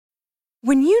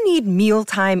When you need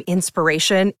mealtime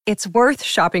inspiration, it's worth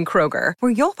shopping Kroger,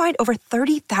 where you'll find over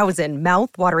 30,000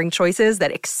 mouth-watering choices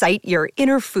that excite your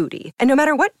inner foodie. And no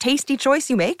matter what tasty choice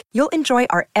you make, you'll enjoy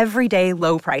our everyday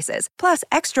low prices, plus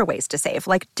extra ways to save,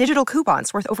 like digital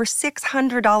coupons worth over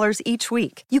 $600 each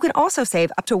week. You can also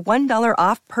save up to $1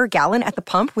 off per gallon at the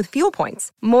pump with fuel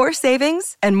points. More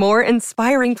savings and more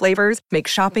inspiring flavors make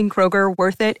shopping Kroger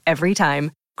worth it every time.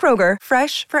 Kroger,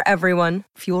 fresh for everyone.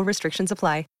 Fuel restrictions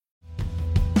apply.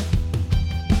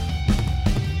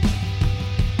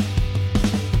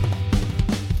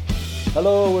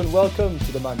 Hello and welcome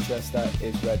to the Manchester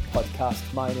is Red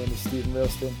podcast. My name is Stephen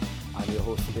Railston. I'm your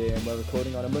host today and we're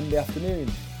recording on a Monday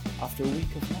afternoon after a week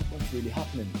of not much really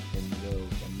happening in the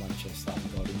world and Manchester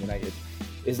regarding United.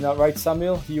 Isn't that right,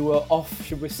 Samuel? You were off,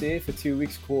 should we say, for 2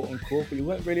 weeks, quote unquote, but you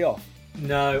weren't really off.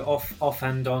 No, off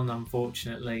and on,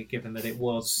 unfortunately, given that it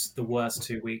was the worst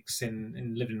 2 weeks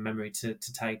in living memory to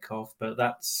take off. But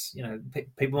that's,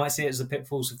 people might see it as the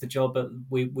pitfalls of the job, but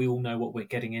we all know what we're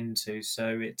getting into.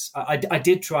 So I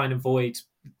did try and avoid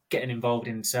getting involved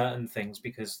in certain things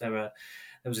because there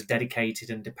was a dedicated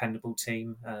and dependable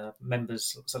team,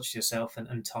 members such as yourself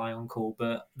and Ty on call.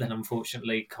 But then,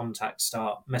 unfortunately, contacts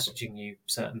start messaging you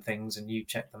certain things and you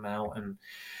check them out. And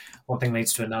one thing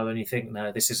leads to another and you think,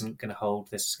 no, this isn't going to hold.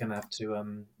 This is going to have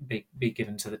to be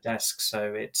given to the desk.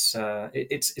 So it's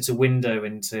a window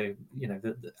into,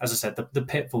 as I said, the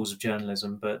pitfalls of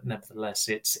journalism. But nevertheless,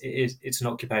 it's an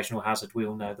occupational hazard we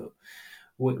all know that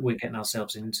we're getting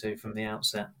ourselves into from the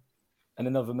outset. And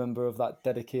another member of that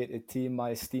dedicated team,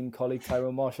 my esteemed colleague,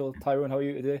 Tyrone Marshall. Tyrone, how are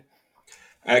you today?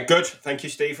 Good. Thank you,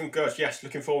 Stephen. Good. Yes,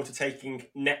 looking forward to taking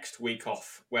next week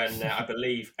off when I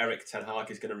believe Erik ten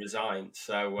Hag is going to resign.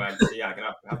 So yeah, I'm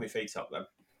going to have my feet up then.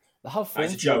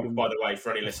 It's a joke, by the way,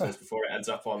 for any listeners before it ends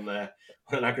up on an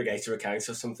aggregator account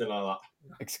or something like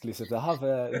that. Exclusive. They have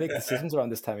make decisions around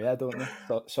this time, yeah, don't they?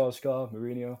 Solskjaer,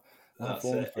 Mourinho. But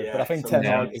I think Ten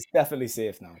Hag is definitely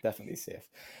safe now. Definitely safe.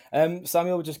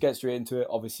 Samuel, we'll just get straight into it.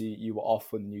 Obviously, you were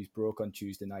off when the news broke on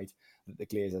Tuesday night that the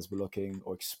Glazers were looking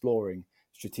or exploring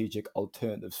strategic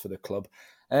alternatives for the club.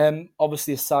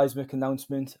 Obviously, a seismic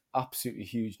announcement, absolutely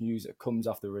huge news that comes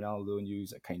after Ronaldo news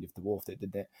that kind of dwarfed it,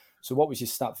 didn't it? So what was your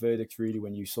snap verdict really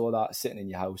when you saw that sitting in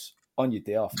your house on your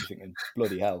day off? You're thinking,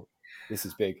 bloody hell, this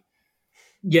is big.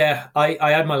 Yeah, I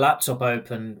had my laptop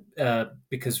open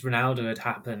because Ronaldo had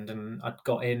happened and I'd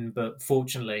got in. But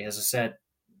fortunately, as I said,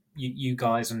 you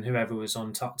guys and whoever was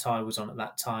on, Ty was on at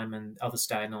that time and others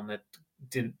staying on had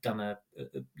done a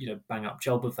bang up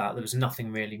job of that. There was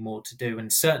nothing really more to do.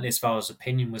 And certainly as far as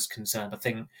opinion was concerned, I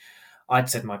think I'd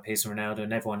said my piece on Ronaldo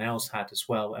and everyone else had as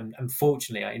well. And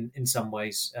fortunately, in some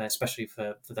ways, especially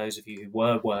for those of you who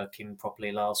were working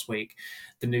properly last week,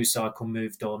 the news cycle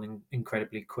moved on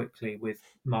incredibly quickly with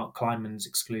Mark Kleinman's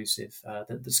exclusive,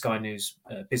 the Sky News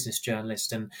business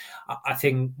journalist. And I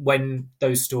think when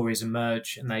those stories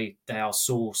emerge and they are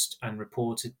sourced and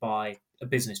reported by a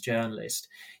business journalist,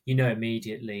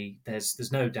 immediately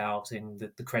there's no doubting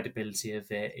that the credibility of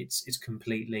it. It's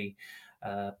completely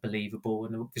believable,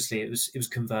 and obviously it was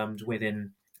confirmed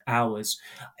within hours.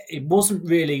 It wasn't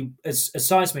really as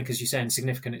seismic as you say and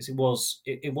significant as it was.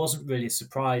 It wasn't really a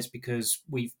surprise because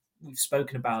we've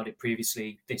spoken about it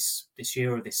previously this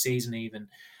year or this season even,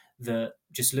 that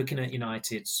just looking at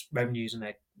United's revenues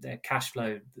and their cash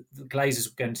flow, the Glazers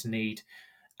were going to need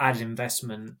added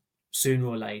investment sooner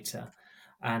or later.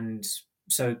 And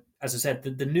so, as I said,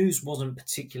 the news wasn't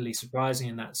particularly surprising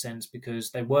in that sense because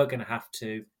they were going to have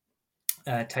to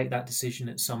take that decision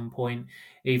at some point,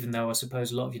 even though I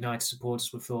suppose a lot of United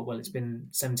supporters would have thought, well, it's been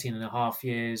 17 and a half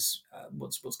years,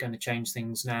 what's going to change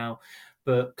things now?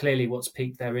 But clearly what's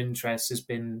piqued their interest has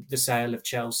been the sale of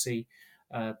Chelsea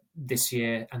this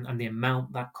year and the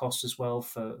amount that cost as well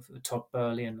for Todd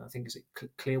Burley and I think is it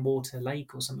Clearwater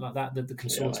Lake or something like that the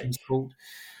consortium's called.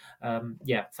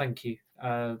 Thank you.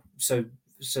 So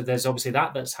there's obviously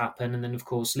that's happened, and then of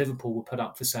course Liverpool were put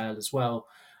up for sale as well.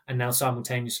 And now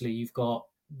simultaneously, you've got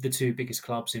the two biggest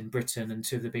clubs in Britain and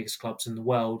two of the biggest clubs in the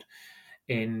world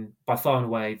in, by far and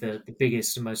away, the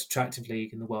biggest and most attractive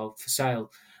league in the world for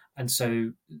sale. And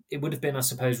so it would have been, I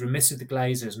suppose, remiss of the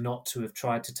Glazers not to have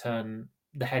tried to turn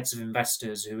the heads of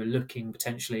investors who are looking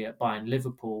potentially at buying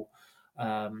Liverpool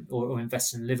or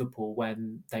invest in Liverpool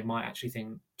when they might actually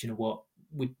think, do you know what,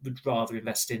 we'd rather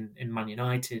invest in Man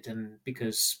United, and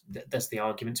because there's the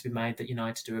argument to be made that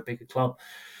United are a bigger club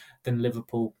than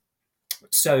Liverpool.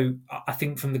 So I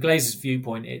think from the Glazers'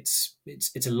 viewpoint, it's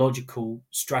a logical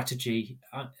strategy.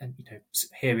 And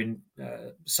hearing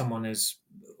someone as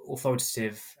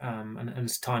authoritative and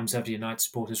as Times Ever United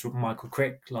supporters, Michael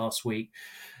Crick, last week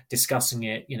discussing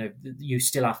it, you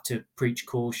still have to preach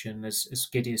caution, as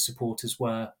giddy as supporters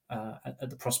were at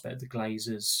the prospect of the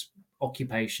Glazers'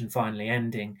 occupation finally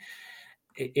ending.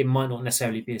 It might not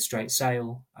necessarily be a straight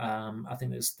sale. I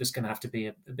think there's going to have to be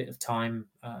a bit of time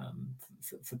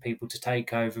for people to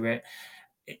take over it.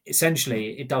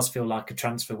 Essentially, it does feel like a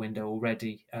transfer window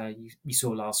already. You saw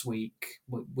last week,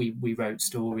 we wrote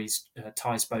stories.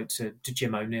 Ty spoke to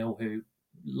Jim O'Neill, who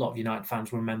a lot of United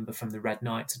fans will remember from the Red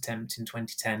Knights attempt in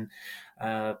 2010.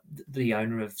 The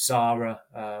owner of Zara,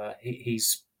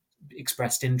 he's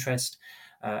expressed interest.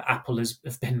 Apple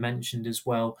have been mentioned as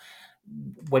well.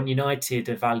 When United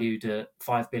are valued at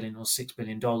 $5 billion or $6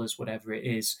 billion, whatever it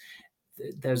is,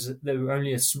 there are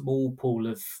only a small pool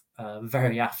of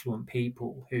very affluent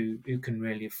people who can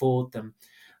really afford them,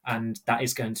 and that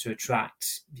is going to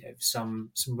attract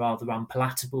some rather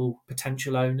unpalatable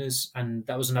potential owners. And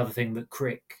that was another thing that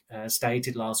Crick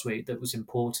stated last week that was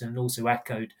important, and also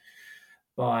echoed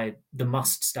by the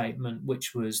Must statement,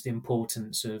 which was the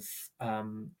importance of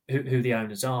who the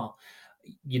owners are.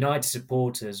 United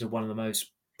supporters are one of the most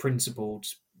principled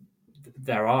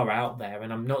there are out there,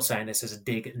 and I'm not saying this as a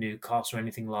dig at Newcastle or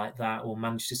anything like that, or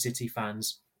Manchester City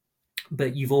fans,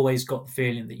 but you've always got the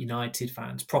feeling that United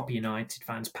fans, proper United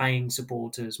fans, paying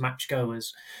supporters, match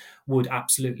goers, would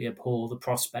absolutely abhor the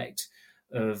prospect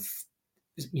of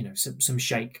some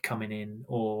sheikh coming in,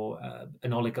 or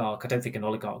an oligarch. I don't think an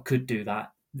oligarch could do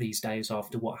that these days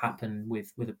after what happened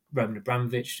with Roman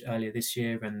Abramovich earlier this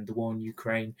year and the war in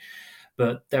Ukraine.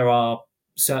 But there are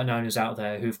certain owners out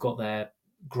there who've got their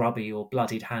grubby or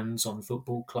bloodied hands on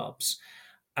football clubs,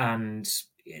 and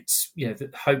it's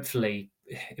hopefully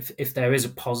if there is a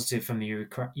positive from the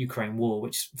Ukraine war,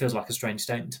 which feels like a strange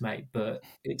statement to make, but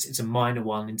it's a minor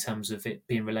one in terms of it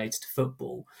being related to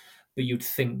football. But you'd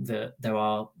think that there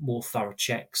are more thorough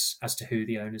checks as to who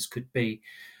the owners could be.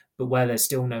 But where there's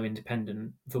still no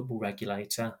independent football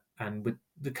regulator, and with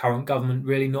the current government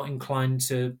really not inclined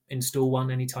to install one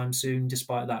anytime soon,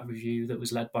 despite that review that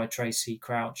was led by Tracy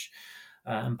Crouch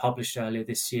and published earlier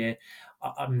this year,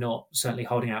 I'm not certainly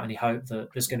holding out any hope that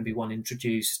there's going to be one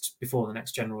introduced before the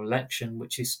next general election,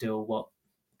 which is still,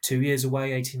 2 years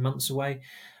away, 18 months away.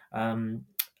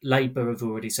 Labour have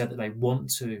already said that they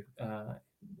want to,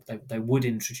 they would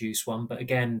introduce one, but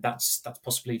again, that's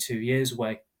possibly 2 years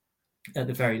away at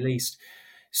the very least.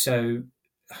 So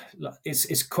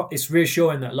it's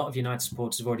reassuring that a lot of United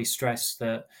supporters have already stressed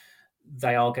that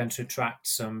they are going to attract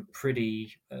some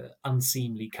pretty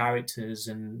unseemly characters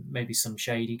and maybe some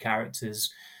shady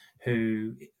characters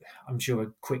who I'm sure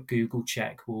a quick Google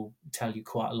check will tell you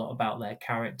quite a lot about their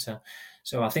character.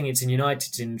 So I think it's in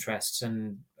United's interests,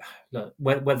 and look,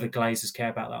 whether the Glazers care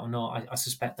about that or not, I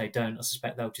suspect they don't. I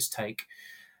suspect they'll just take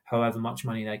however much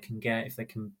money they can get. If they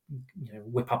can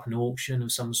whip up an auction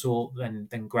of some sort,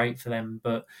 then great for them.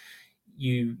 But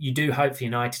you do hope for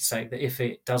United's sake that if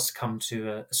it does come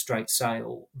to a straight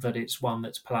sale, that it's one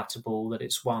that's palatable, that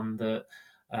it's one that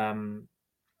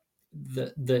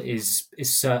that is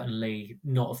certainly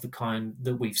not of the kind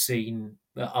that we've seen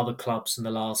at other clubs in the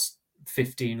last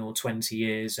 15 or 20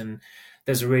 years. And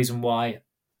there's a reason why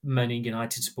many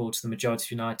United supporters, the majority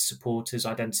of United supporters,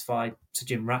 identify Sir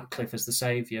Jim Ratcliffe as the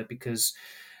saviour, because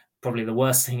probably the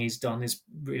worst thing he's done is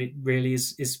really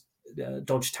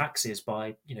dodge taxes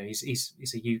by, he's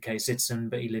a UK citizen,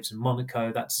 but he lives in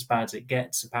Monaco. That's as bad as it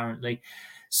gets, apparently.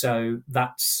 So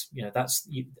that's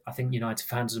I think United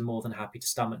fans are more than happy to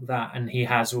stomach that. And he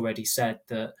has already said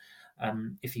that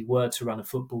if he were to run a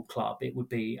football club, it would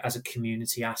be as a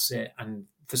community asset. And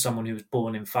for someone who was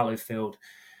born in Fallowfield,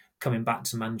 coming back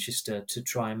to Manchester to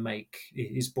try and make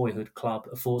his boyhood club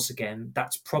a force again,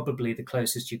 that's probably the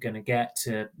closest you're going to get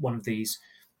to one of these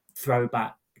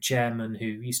throwback chairmen who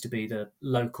used to be the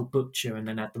local butcher and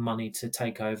then had the money to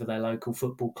take over their local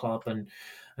football club and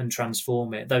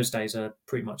transform it. Those days are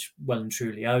pretty much well and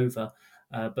truly over.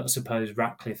 But I suppose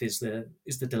Ratcliffe is the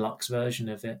deluxe version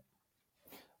of it.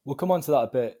 We'll come on to that a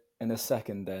bit in a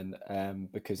second then,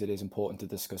 because it is important to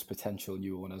discuss potential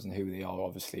new owners and who they are,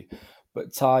 obviously.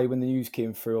 But Ty, when the news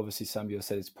came through, obviously Samuel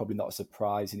said it's probably not a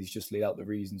surprise, and he's just laid out the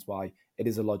reasons why it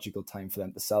is a logical time for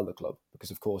them to sell the club, because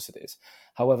of course it is.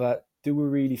 However, do we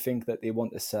really think that they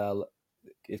want to sell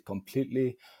it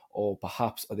completely, or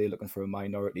perhaps are they looking for a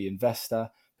minority investor?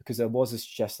 Because there was a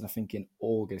suggestion, I think in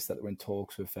August, that they were in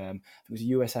talks with, it was a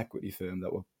US equity firm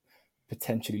that were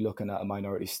potentially looking at a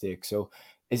minority stake. So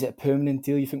is it a permanent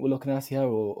deal you think we're looking at here,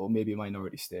 or maybe a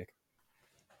minority stake?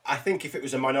 I think if it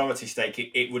was a minority stake,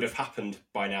 it would have happened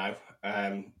by now.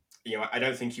 I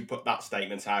don't think you put that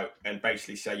statement out and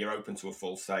basically say you're open to a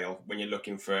full sale when you're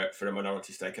looking for a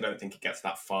minority stake. I don't think it gets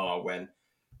that far when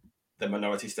the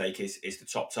minority stake is the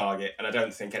top target. And I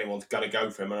don't think anyone's going to go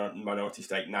for a minority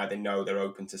stake now they know they're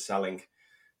open to selling.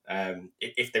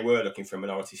 If they were looking for a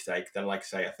minority stake, then like I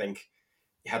say, I think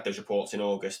you had those reports in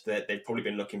August that they've probably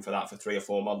been looking for that for 3 or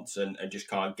 4 months and just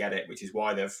can't get it, which is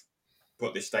why they've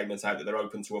put this statement out that they're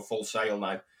open to a full sale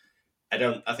now.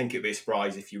 I think it'd be a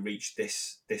surprise if you reach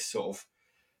this sort of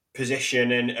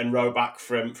position and row back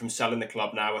from selling the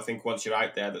club now. I think once you're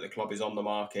out there that the club is on the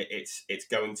market, it's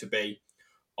going to be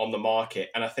on the market.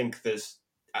 And I think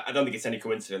I don't think it's any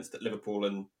coincidence that Liverpool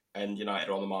and United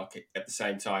are on the market at the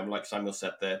same time. Like Samuel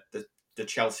said, the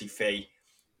Chelsea fee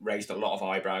raised a lot of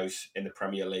eyebrows in the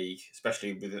Premier League,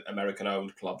 especially with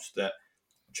American-owned clubs, that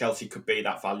Chelsea could be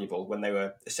that valuable when they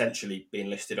were essentially being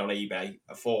listed on eBay,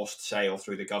 a forced sale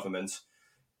through the government.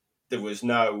 There was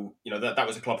no, that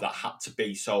was a club that had to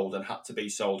be sold and had to be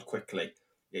sold quickly.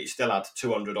 You still had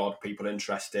 200 odd people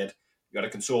interested. You had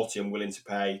a consortium willing to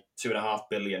pay £2.5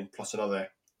 billion plus another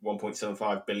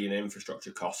 1.75 billion in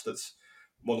infrastructure costs. That's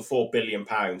more than £4 billion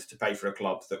to pay for a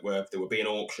club that were being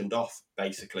auctioned off,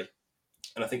 basically.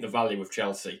 And I think the value of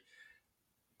Chelsea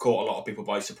caught a lot of people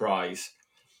by surprise.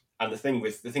 And the thing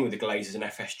with the Glazers and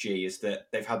FSG is that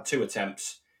they've had 2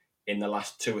 attempts in the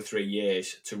last 2 or 3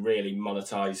 years to really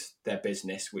monetize their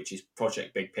business, which is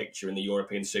Project Big Picture in the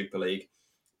European Super League.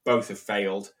 Both have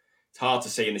failed. It's hard to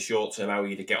see in the short term how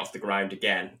to get off the ground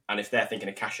again. And if they're thinking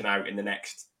of cashing out in the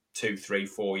next 2, 3,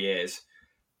 4 years,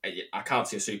 I can't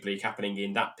see a Super League happening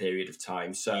in that period of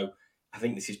time. So I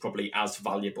think this is probably as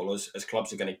valuable as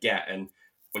clubs are going to get. And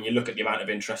when you look at the amount of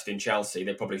interest in Chelsea,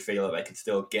 they probably feel that they can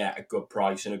still get a good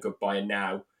price and a good buyer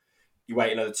now. You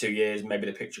wait another 2 years, maybe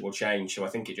the picture will change. So I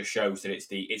think it just shows that it's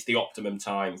the optimum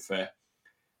time for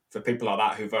people like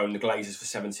that who've owned the Glazers for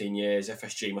 17 years.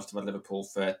 FSG must have had Liverpool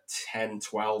for 10,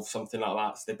 12, something like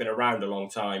that. So they've been around a long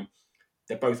time.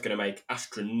 They're both going to make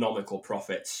astronomical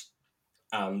profits.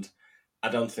 And I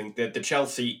don't think the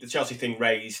Chelsea thing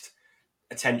raised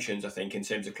attentions, I think, in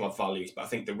terms of club values. But I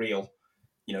think the real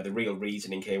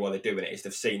reasoning here why they're doing it is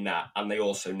they've seen that, and they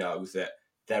also know that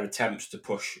their attempts to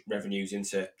push revenues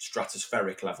into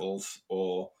stratospheric levels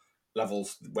or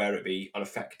levels where it be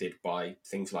unaffected by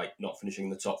things like not finishing in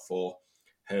the top 4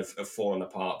 have fallen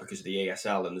apart because of the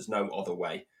ESL, and there's no other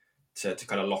way to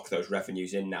kind of lock those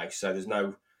revenues in now. So there's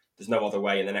no other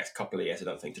way in the next couple of years, I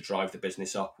don't think, to drive the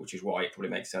business up, which is why it probably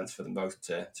makes sense for them both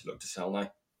to look to sell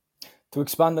now. To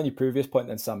expand on your previous point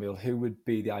then, Samuel, who would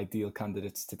be the ideal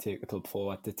candidates to take the club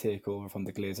forward, to take over from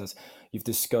the Glazers? You've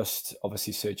discussed,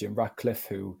 obviously, Sir Jim Ratcliffe,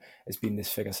 who has been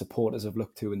this figure supporters have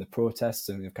looked to in the protests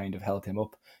and have kind of held him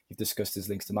up. You've discussed his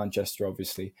links to Manchester,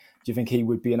 obviously. Do you think he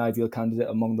would be an ideal candidate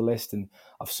among the list? And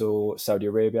I've saw Saudi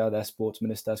Arabia, their sports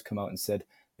minister, has come out and said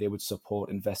they would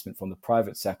support investment from the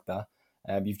private sector.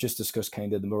 You've just discussed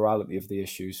kind of the morality of the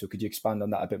issue. So could you expand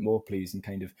on that a bit more, please, and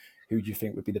kind of who do you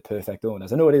think would be the perfect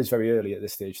owners? I know it is very early at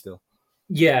this stage still.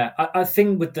 Yeah, I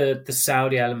think with the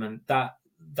Saudi element, that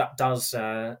does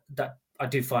that I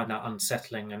do find that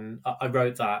unsettling, and I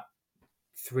wrote that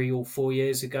 3 or 4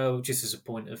 years ago, just as a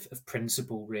point of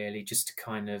principle, really, just to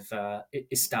kind of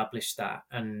establish that.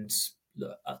 And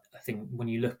look, I think when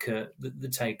you look at the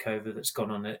takeover that's gone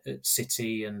on at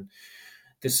City and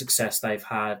the success they've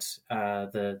had,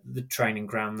 the training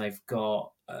ground they've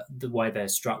got, the way they're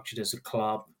structured as a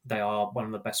club, they are one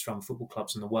of the best run football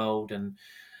clubs in the world, and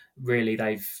really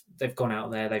they've gone out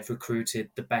there, they've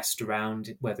recruited the best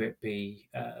around, whether it be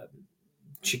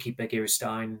Chiki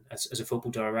Begiristain as a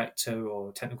football director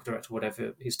or technical director,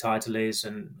 whatever his title is,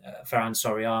 and Ferran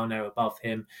Soriano above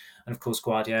him, and of course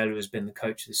Guardiola has been the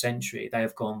coach of the century. They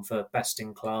have gone for best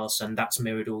in class, and that's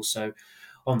mirrored also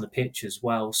on the pitch as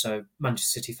well. So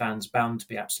Manchester City fans bound to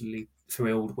be absolutely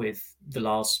thrilled with the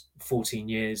last 14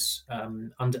 years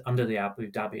under the Abu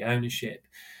Dhabi ownership.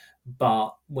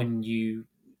 But when you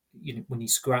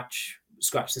scratch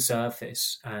the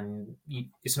surface, and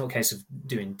it's not a case of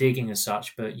doing digging as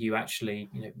such, but you actually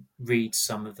read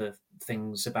some of the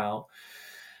things about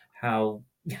how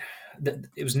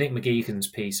it was Nick McGeechan's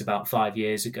piece about 5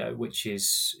 years ago, which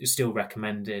is still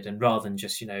recommended, and rather than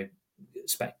just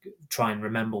try and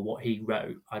remember what he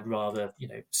wrote, I'd rather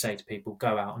say to people,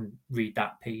 go out and read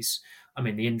that piece. I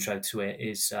mean, the intro to it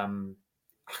is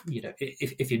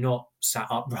if you're not sat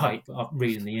upright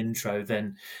reading the intro,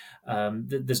 then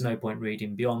there's no point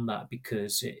reading beyond that,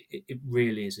 because it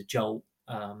really is a jolt.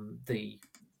 The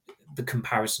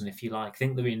comparison, if you like, I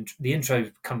think the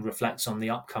intro kind of reflects on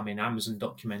the upcoming Amazon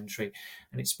documentary,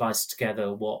 and it splices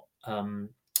together what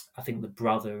I think the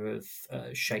brother of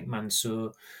Sheikh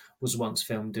Mansour was once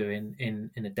filmed doing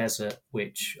in a desert,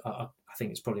 which I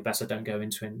think it's probably best I don't go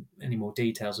into any more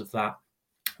details of that.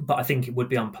 But I think it would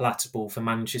be unpalatable for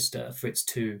Manchester for its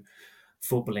two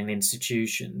footballing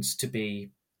institutions to be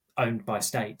owned by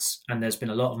states. And there's been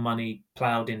a lot of money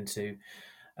ploughed into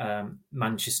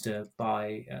Manchester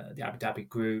by the Abu Dhabi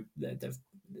Group.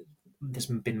 There's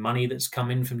been money that's come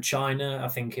in from China. I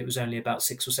think it was only about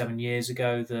 6 or 7 years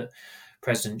ago that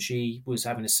President Xi was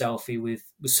having a selfie with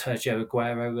Sergio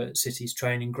Aguero at City's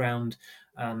training ground.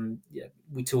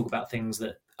 We talk about things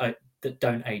that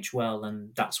don't age well,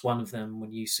 and that's one of them.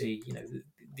 When you see,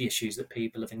 the issues that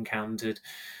people have encountered,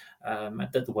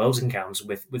 that the world's encountered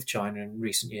with China in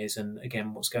recent years, and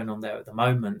again, what's going on there at the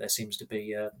moment, there seems to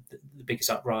be the biggest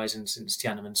uprising since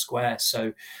Tiananmen Square.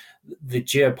 So the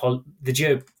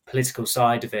geopolitical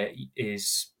side of it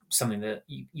is something that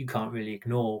you can't really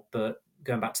ignore. But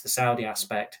going back to the Saudi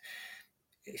aspect,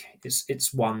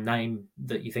 it's one name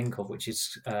that you think of, which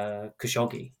is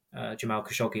Khashoggi, Jamal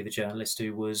Khashoggi, the journalist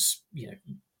who was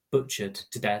butchered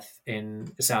to death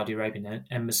in the Saudi Arabian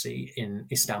embassy in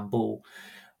Istanbul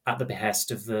at the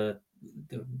behest of the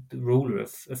ruler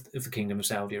of the Kingdom of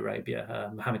Saudi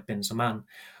Arabia, Mohammed bin Salman.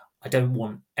 I don't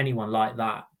want anyone like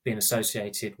that being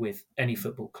associated with any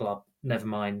football club, never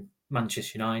mind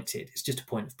Manchester United. It's just a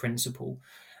point of principle.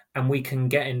 And we can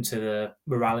get into the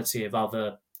morality of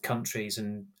other countries,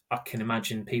 and I can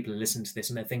imagine people listen to this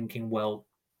and they're thinking, well,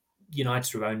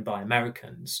 United are owned by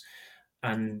Americans,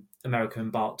 and America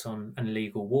embarked on an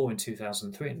illegal war in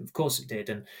 2003, and of course it did.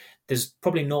 And there's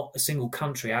probably not a single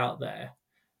country out there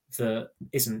that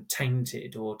isn't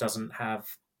tainted or doesn't have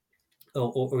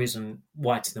or isn't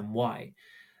whiter than white.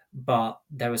 But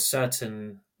there are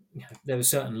certain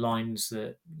lines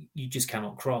that you just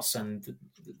cannot cross, and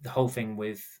the whole thing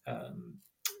with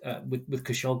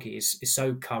Khashoggi is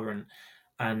so current,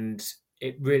 and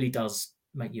it really does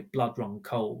make your blood run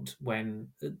cold when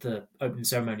the opening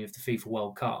ceremony of the FIFA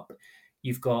World Cup,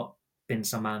 you've got bin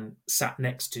Salman sat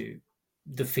next to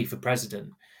the FIFA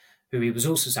president, who he was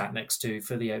also sat next to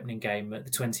for the opening game at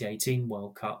the 2018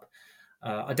 World Cup.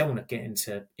 I don't want to get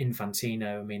into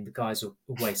Infantino. I mean, the guy's a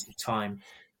waste of time.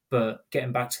 But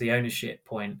getting back to the ownership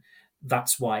point,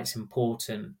 that's why it's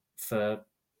important for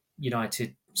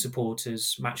United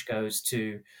supporters, matchgoers,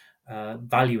 to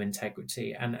value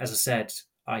integrity. And as I said,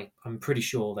 I'm pretty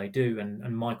sure they do.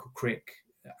 And Michael Crick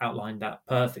outlined that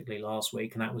perfectly last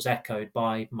week, and that was echoed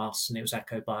by Muss, and it was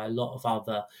echoed by a lot of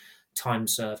other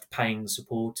time-served paying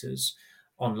supporters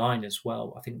online as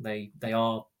well. I think they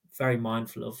are very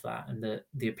mindful of that, and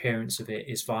the appearance of it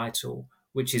is vital,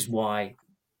 which is why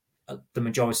the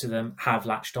majority of them have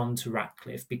latched on to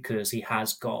Ratcliffe, because he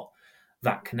has got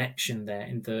that connection there,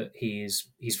 in that he's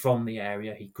from the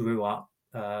area. He grew up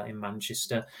in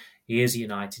Manchester. He is a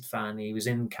United fan. He was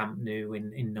in Camp Nou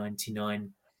in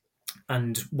 99.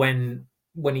 And when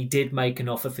he did make an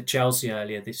offer for Chelsea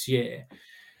earlier this year,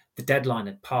 the deadline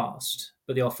had passed,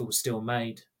 but the offer was still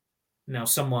made. Now,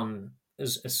 someone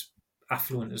as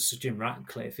affluent as Sir Jim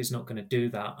Ratcliffe is not going to do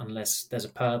that unless there's a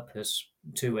purpose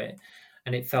to it.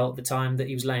 And it felt at the time that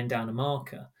he was laying down a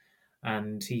marker.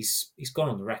 And he's gone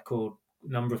on the record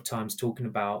a number of times talking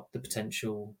about the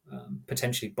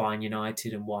potentially buying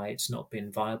United and why it's not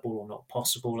been viable or not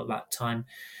possible at that time.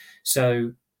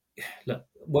 So, look,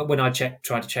 when I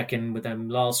tried to check in with them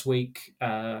last week,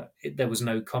 there was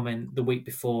no comment. The week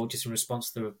before, just in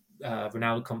response to the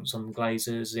Ronaldo comments on the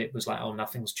Glazers, it was like, oh,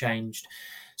 nothing's changed.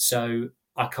 So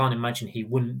I can't imagine he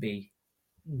wouldn't be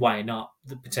weighing up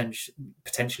the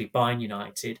potentially buying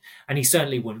United, and he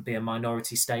certainly wouldn't be a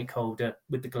minority stakeholder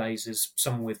with the Glazers.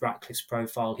 Someone with Ratcliffe's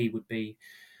profile, he would be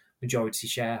majority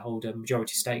stakeholder.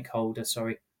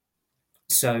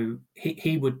 So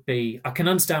he would be. I can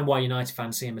understand why United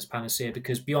fans see him as panacea,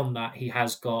 because beyond that, he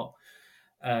has got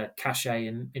cachet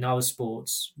in other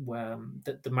sports. Where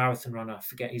the marathon runner, I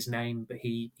forget his name, but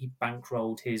he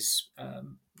bankrolled his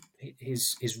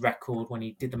record when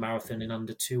he did the marathon in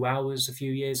under 2 hours a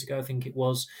few years ago, I think it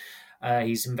was.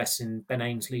 He's invested in Ben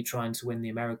Ainsley trying to win the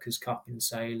America's Cup in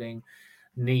sailing.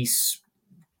 Nice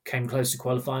came close to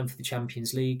qualifying for the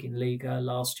Champions League in Liga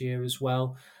last year as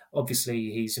well.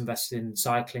 Obviously, he's invested in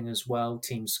cycling as well.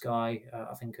 Team Sky,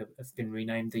 I think, have been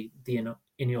renamed the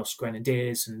Ineos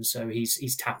Grenadiers, and so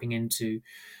he's tapping into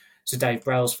Sir Dave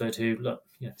Brailsford, who, look,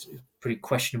 is a pretty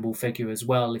questionable figure as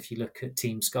well if you look at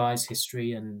Team Sky's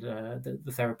history and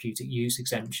the therapeutic use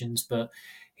exemptions. But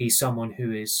he's someone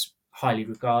who is highly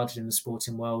regarded in the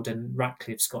sporting world, and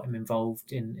Ratcliffe's got him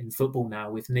involved in football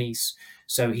now with Nice.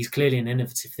 So he's clearly an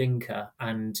innovative thinker,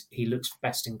 and he looks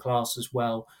best in class as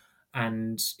well.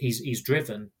 and he's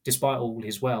driven despite all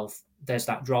his wealth. There's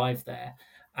that drive there,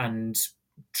 and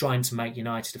trying to make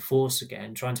United a force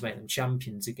again, trying to make them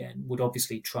champions again, would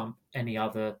obviously trump any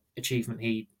other achievement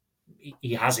he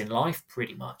has in life.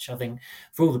 Pretty much, I think,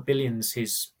 for all the billions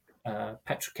his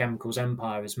petrochemicals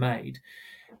empire has made,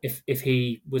 if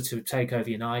he were to take over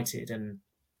United and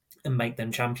make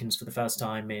them champions for the first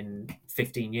time in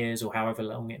 15 years or however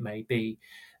long it may be,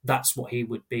 that's what he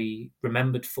would be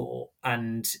remembered for.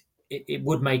 And it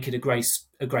would make it a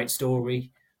great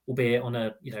story, albeit on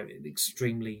a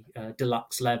extremely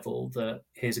deluxe level, that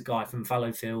here's a guy from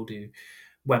Fallowfield who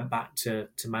went back to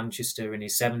Manchester in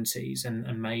his 70s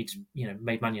and made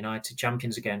Man United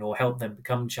champions again, or helped them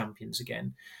become champions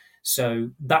again. So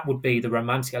that would be the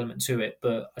romantic element to it.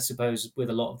 But I suppose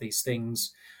with a lot of these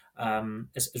things,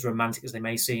 as romantic as they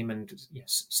may seem, and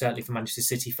yes, certainly for Manchester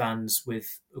City fans,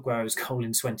 with Aguero's goal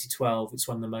in 2012, it's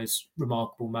one of the most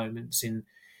remarkable moments in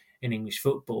English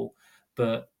football.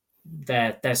 But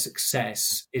their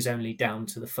success is only down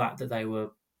to the fact that they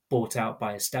were bought out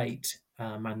by a state,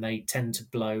 and they tend to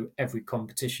blow every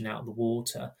competition out of the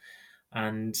water.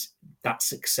 And that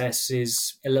success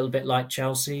is a little bit like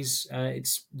Chelsea's.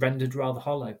 It's rendered rather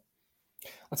hollow.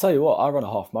 I'll tell you what, I ran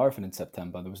a half marathon in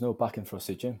September and there was no backing for us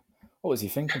at gym. What was he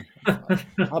thinking? I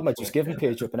had my Just Giving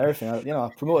page up and everything. I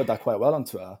promoted that quite well on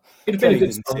Twitter. He'd have been a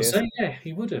good sponsor. Yeah,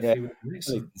 he would have. Yeah, he would have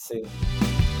excellent.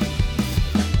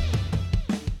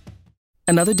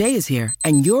 Another day is here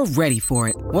and you're ready for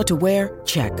it. What to wear?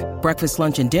 Check. Breakfast,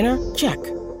 lunch, and dinner? Check.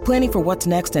 Planning for what's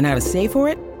next and how to save for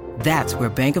it? That's where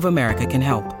Bank of America can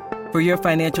help. For your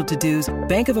financial to-dos,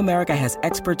 Bank of America has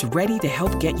experts ready to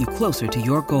help get you closer to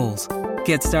your goals.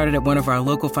 Get started at one of our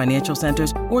local financial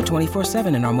centers or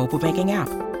 24/7 in our mobile banking app.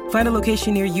 Find a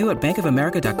location near you at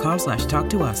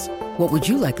bankofamerica.com/talktous. What would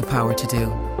you like the power to do?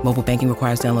 Mobile banking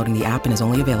requires downloading the app and is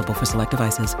only available for select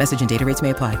devices. Message and data rates may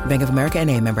apply. Bank of America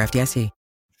N.A., member FDIC.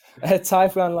 Time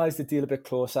to analyse the deal a bit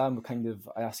closer.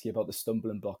 I ask you about the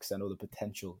stumbling blocks then, or the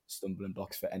potential stumbling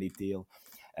blocks for any deal.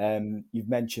 You've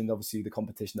mentioned obviously the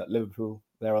competition at Liverpool,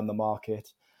 they're on the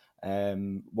market.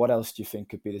 What else do you think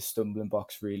could be the stumbling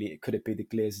blocks really? Could it be the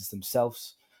Glazers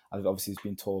themselves? Obviously there's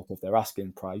been talk of their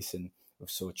asking price, and we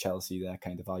saw Chelsea, their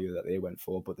kind of value that they went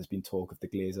for, but there's been talk of the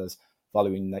Glazers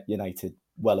valuing United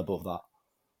well above that.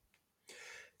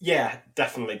 Yeah,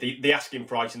 definitely. The asking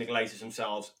price and the Glazers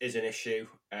themselves is an issue.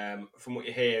 From what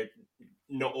you hear,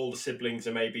 not all the siblings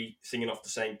are maybe singing off the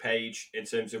same page in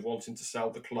terms of wanting to sell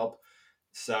the club.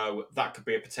 So that could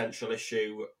be a potential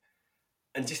issue.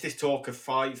 And just this talk of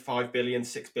 5 billion,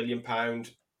 £6 billion.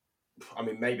 I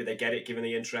mean, maybe they get it given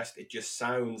the interest. It just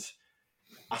sounds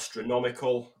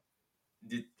astronomical.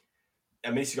 I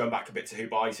mean, this is going back a bit to who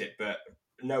buys it, but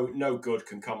no good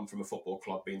can come from a football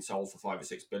club being sold for £5 or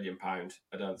 £6 billion.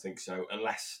 I don't think so,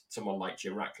 unless someone like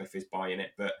Jim Ratcliffe is buying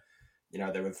it. But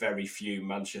there are very few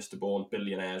Manchester-born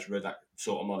billionaires with that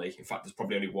sort of money. In fact, there's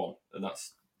probably only one, and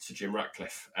that's Sir Jim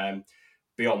Ratcliffe.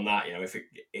 Beyond that,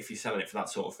 if you're selling it for that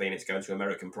sort of thing, it's going to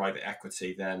American private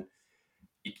equity, then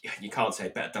you can't say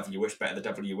better the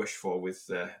devil you wish for with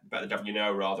better the devil you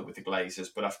know rather with the Glazers.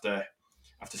 But after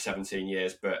 17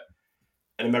 years, but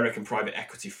an American private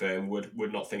equity firm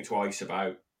would not think twice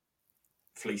about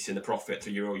fleecing the profit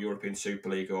to European Super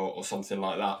League or something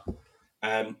like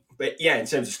that. But yeah, in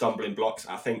terms of stumbling blocks,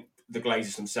 I think the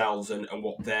Glazers themselves and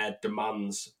what their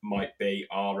demands might be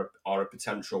are a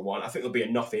potential one. I think there'll be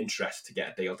enough interest to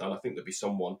get a deal done. I think there'll be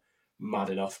someone mad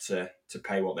enough to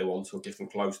pay what they want or give them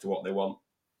close to what they want.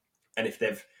 And if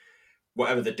they've,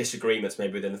 whatever the disagreements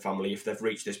maybe within the family, if they've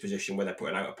reached this position where they're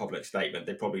putting out a public statement,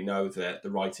 they probably know that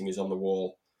the writing is on the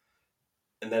wall.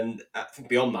 And then I think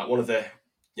beyond that, one of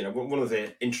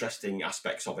the interesting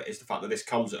aspects of it is the fact that this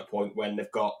comes at a point when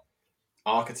they've got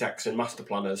architects and master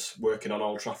planners working on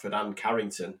Old Trafford and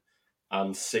Carrington,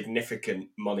 and significant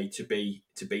money to be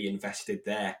invested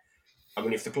there. I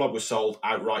mean, if the club was sold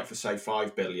outright for say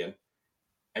 £5 billion,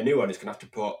 a new owner's going to have to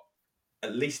put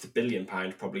at least £1 billion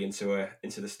probably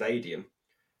into the stadium.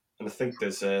 And I think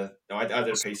there's I did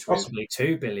a piece possibly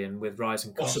 £2 billion with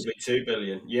rising costs. Possibly £2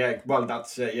 billion. Yeah, well,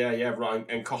 that's right.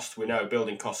 And cost, we know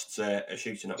building costs are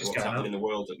shooting up. What's happening in the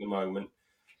world at the moment.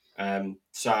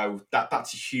 So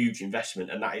that's a huge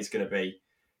investment, and that is going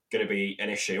to be an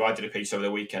issue. I did a piece over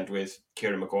the weekend with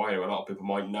Kieran Maguire, who a lot of people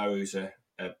might know, who's a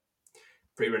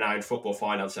pretty renowned football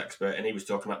finance expert, and he was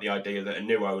talking about the idea that a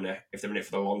new owner, if they're in it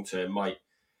for the long term, might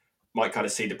kind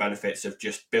of see the benefits of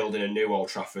just building a new Old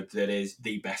Trafford that is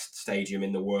the best stadium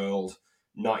in the world,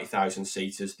 90,000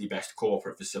 seaters, the best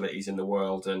corporate facilities in the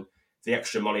world, and the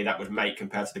extra money that would make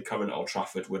compared to the current Old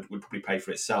Trafford would probably pay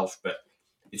for itself. But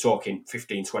you're talking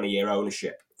 15, 20-year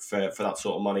ownership for that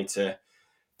sort of money to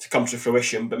come to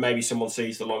fruition. But maybe someone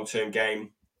sees the long-term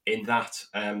game in that.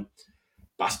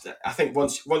 But I think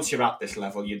once you're at this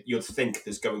level, you'd think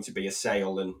there's going to be a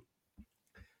sale, and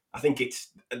I think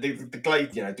it's the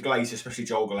Glazer, especially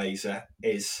Joel Glazer,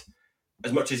 is,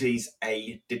 as much as he's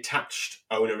a detached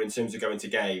owner in terms of going to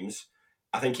games,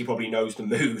 I think he probably knows the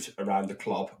mood around the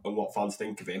club and what fans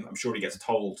think of him. I'm sure he gets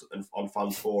told on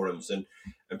fans forums and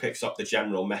picks up the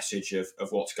general message of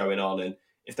what's going on. And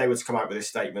if they were to come out with this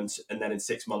statement and then in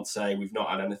 6 months say we've not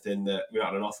had an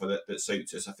offer that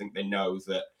suits us, I think they know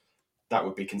that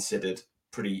would be considered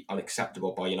pretty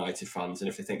unacceptable by United fans. And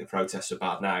if they think the protests are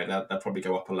bad now, they'll probably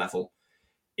go up a level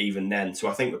even then. So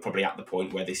I think we're probably at the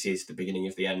point where this is the beginning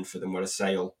of the end for them, where a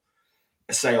sale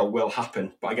will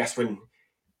happen. But I guess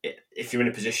if you're in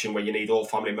a position where you need all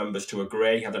family members to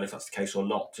agree, I don't know if that's the case or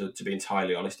not, to be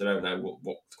entirely honest. I don't know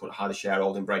how the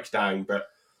shareholding breaks down, but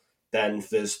then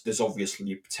there's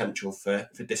obviously potential for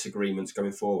disagreements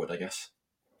going forward, I guess.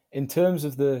 In terms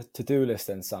of the to-do list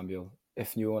then, Samuel,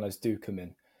 if new owners do come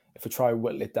in, if we try and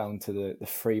whittle it down to the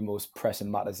three most pressing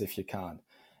matters if you can,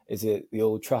 is it the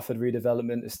Old Trafford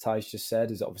redevelopment, as Ty's just said?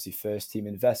 Is it obviously first-team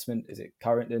investment? Is it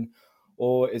Carrington?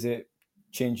 Or is it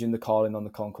changing the calling on the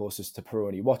concourses to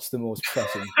Peroni? What's the most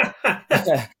pressing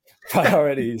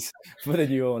priorities for the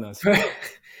new owners?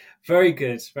 Very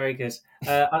good, very good.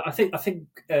 I think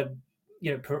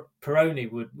Peroni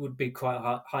would be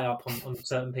quite high up on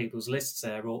certain people's lists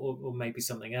there, or maybe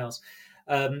something else.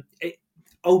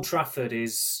 Old Trafford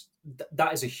is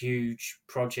a huge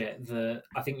project that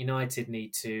I think United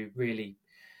need to really.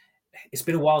 It's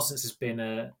been a while since there's been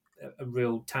a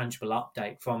real tangible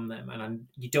update from them, and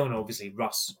you don't obviously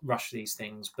rush these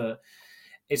things, but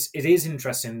it is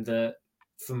interesting that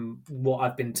from what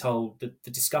I've been told,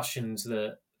 the discussions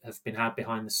that have been had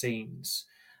behind the scenes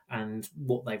and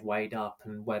what they've weighed up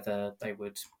and whether they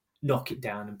would knock it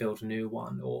down and build a new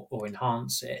one or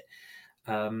enhance it.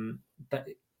 That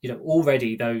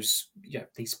already those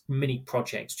these mini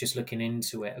projects, just looking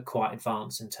into it, are quite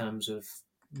advanced in terms of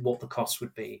what the cost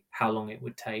would be, how long it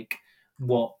would take,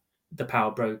 what the power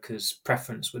broker's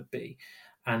preference would be.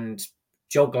 And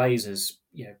Joel Glazer's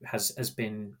has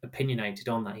been opinionated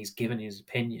on that. He's given his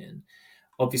opinion.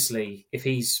 Obviously, if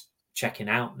he's checking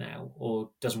out now or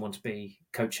doesn't want to be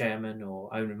co-chairman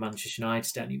or owner of Manchester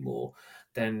United anymore,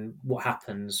 then what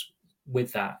happens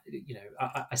with that?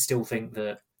 I still think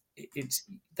that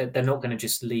they're not going to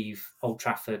just leave Old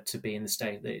Trafford to be in the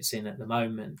state that it's in at the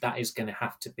moment. That is going to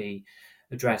have to be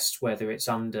addressed, whether it's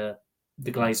under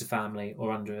the Glazer family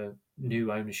or under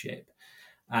new ownership.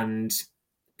 And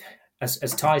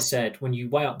as Ty said, when you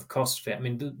weigh up the cost of it, I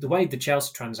mean, the way the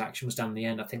Chelsea transaction was done in the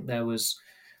end, I think there was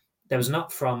an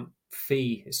upfront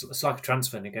fee. It's like a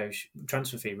transfer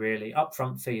fee, really.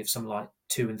 Upfront fee of something like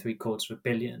 $2.75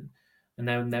 billion. And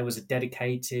then there was a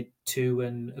dedicated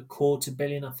 $2.25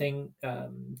 billion, I think,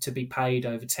 to be paid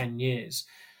over 10 years.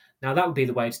 Now, that would be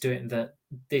the way to do it, in that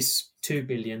this $2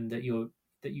 billion that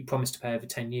you promised to pay over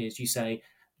 10 years, you say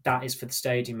that is for the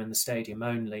stadium and the stadium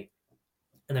only.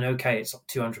 And then, okay, it's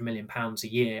 £200 million a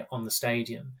year on the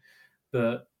stadium.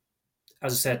 But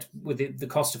as I said, with the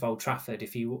cost of Old Trafford,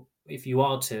 if you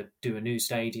are to do a new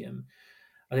stadium,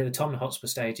 I think the Tottenham Hotspur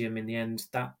Stadium, in the end,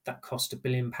 that cost £1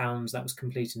 billion. That was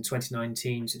completed in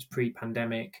 2019, so it's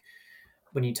pre-pandemic.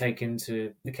 When you take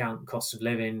into account the cost of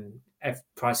living,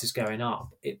 prices going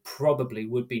up, it probably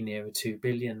would be nearer $2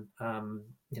 billion.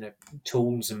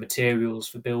 Tools and materials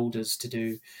for builders to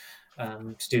do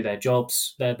their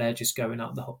jobs, they're just going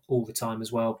up all the time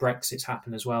as well. Brexit's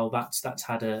happened as well. That's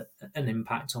had an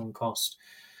impact on cost.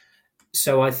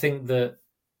 So I think that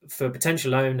for a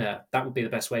potential owner, that would be the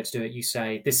best way to do it. You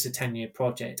say this is a 10-year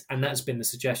project, and that's been the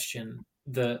suggestion,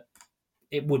 that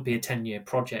it would be a 10-year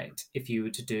project if you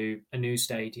were to do a new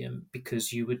stadium,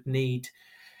 because it would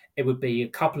be a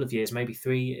couple of years, maybe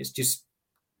 3 years, just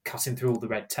cutting through all the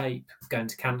red tape, going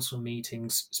to council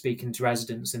meetings, speaking to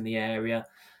residents in the area,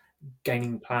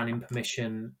 gaining planning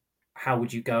permission. How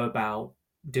would you go about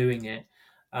doing it?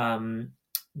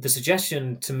 The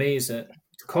suggestion to me is that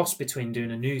the cost between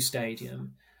doing a new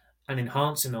stadium and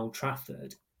enhancing Old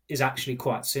Trafford is actually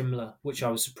quite similar, which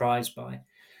I was surprised by.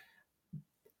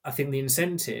 I think the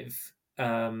incentive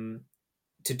to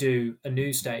do a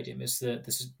new stadium is that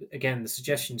the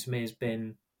suggestion to me has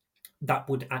been that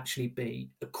would actually be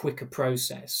a quicker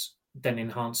process than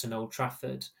enhancing Old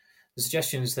Trafford. The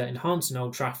suggestion is that enhancing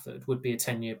Old Trafford would be a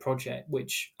 10-year project,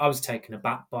 which I was taken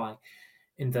aback by,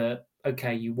 in that,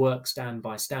 okay, you work stand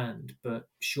by stand, but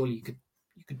surely you could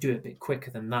do it a bit quicker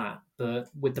than that. But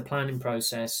with the planning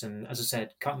process and, as I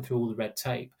said, cutting through all the red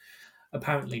tape,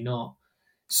 apparently not.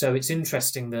 So it's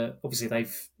interesting that obviously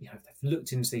they've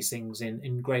looked into these things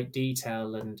in great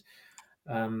detail, and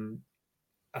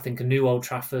I think a new Old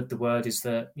Trafford, the word is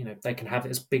that they can have it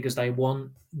as big as they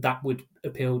want. That would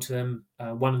appeal to them.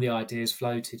 One of the ideas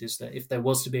floated is that if there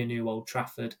was to be a new Old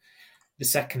Trafford, the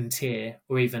second tier,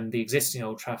 or even the existing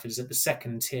Old Trafford, is that the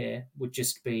second tier would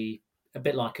just be a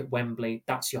bit like at Wembley.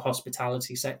 That's your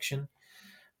hospitality section.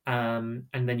 And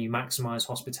then you maximise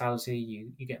hospitality,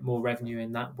 you get more revenue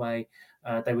in that way.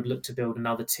 They would look to build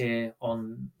another tier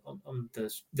on the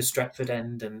Stretford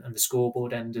end and the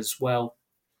scoreboard end as well.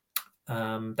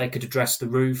 They could address the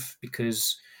roof,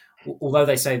 because although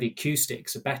they say the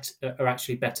acoustics are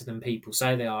actually better than people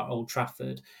say they are at Old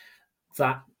Trafford,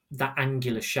 that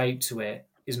angular shape to it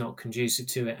is not conducive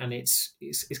to it. And it's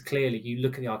clearly, you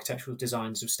look at the architectural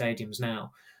designs of stadiums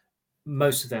now,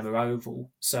 most of them are oval,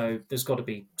 so there's got to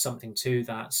be something to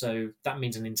that. So that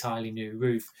means an entirely new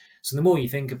roof. So the more you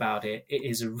think about it, it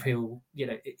is a real,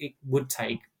 it would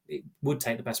take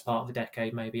the best part of a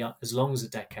decade, maybe as long as a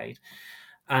decade.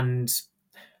 And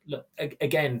look,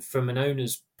 again, from an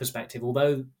owner's perspective,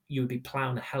 although you would be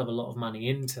plowing a hell of a lot of money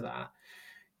into that,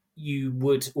 you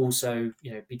would also,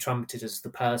 be trumpeted as the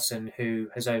person who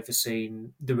has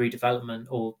overseen the redevelopment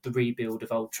or the rebuild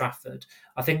of Old Trafford.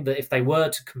 I think that if they were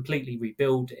to completely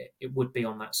rebuild it, it would be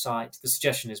on that site. The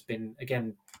suggestion has been,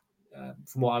 again,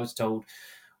 from what I was told,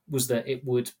 was that it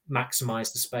would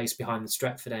maximise the space behind the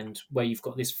Stretford end, where you've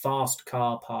got this vast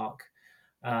car park,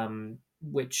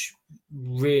 which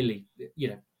really,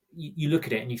 you look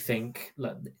at it and you think,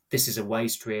 look, this is a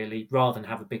waste, really. Rather than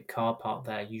have a big car park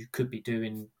there, you could be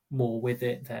doing more with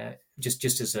it there, just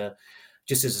as a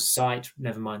site,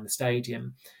 never mind the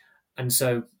stadium. And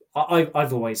so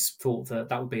I've always thought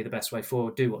that would be the best way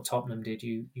forward. Do what Tottenham did.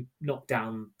 You knock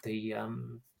down the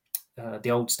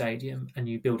old stadium and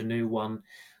you build a new one.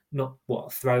 Not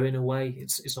throw in away.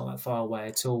 It's not that far away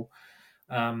at all.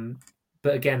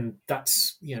 But again,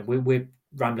 that's we're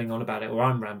rambling on about it, or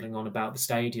I'm rambling on about the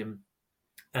stadium.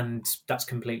 And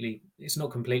it's not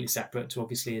completely separate to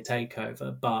obviously a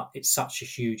takeover, but it's such a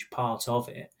huge part of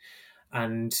it.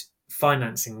 And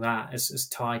financing that, as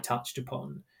Ty touched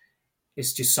upon,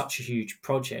 is just such a huge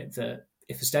project that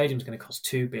if a stadium's going to cost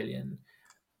 2 billion,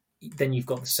 then you've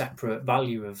got the separate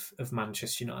value of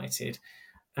Manchester United.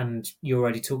 And you're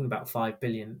already talking about 5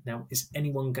 billion. Now, is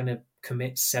anyone going to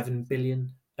commit 7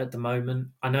 billion at the moment?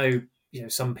 I know,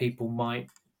 some people might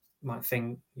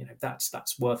think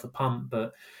that's worth a pump,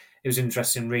 but it was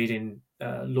interesting reading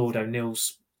Lord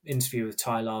O'Neill's interview with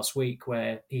Ty last week,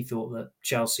 where he thought that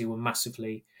Chelsea were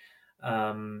massively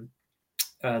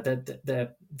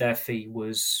their fee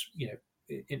was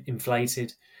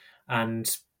inflated,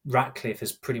 and Ratcliffe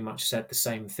has pretty much said the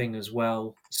same thing as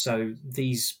well. So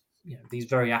these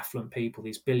very affluent people,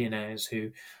 these billionaires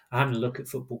who are having a look at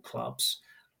football clubs,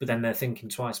 but then they're thinking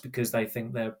twice because they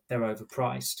think they're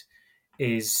overpriced,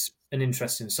 is an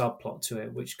interesting subplot to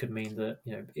it, which could mean that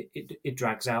it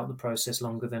drags out the process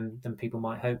longer than people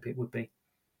might hope it would be.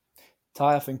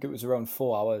 Ty, I think it was around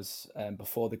 4 hours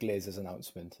before the Glazers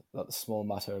announcement that the small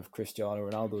matter of Cristiano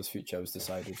Ronaldo's future was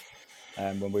decided,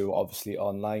 when we were obviously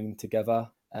online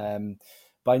together.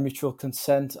 By mutual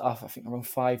consent, I think around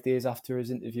 5 days after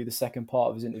his interview, the second part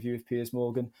of his interview with Piers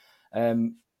Morgan,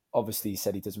 obviously he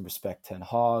said he doesn't respect Ten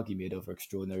Hag. He made other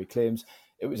extraordinary claims.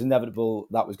 It was inevitable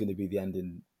that was going to be the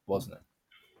ending, wasn't it?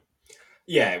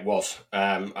 Yeah, it was.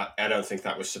 I don't think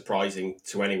that was surprising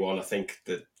to anyone. I think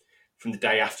that from the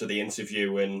day after the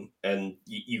interview, and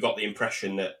you got the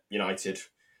impression that United,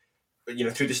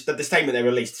 through the statement they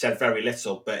released, said very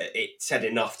little, but it said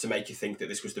enough to make you think that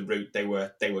this was the route they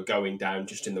were going down,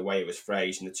 just in the way it was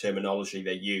phrased and the terminology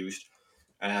they used.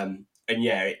 And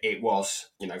yeah, it was,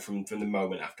 from the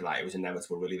moment after that, it was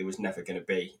inevitable, really. There was never going to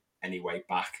be any way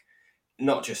back.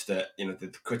 Not just that,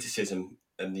 the criticism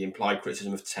and the implied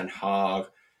criticism of Ten Hag,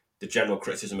 the general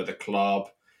criticism of the club,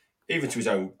 even to his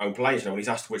own players. When he's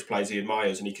asked which players he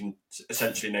admires, and he can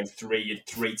essentially name three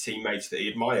teammates that he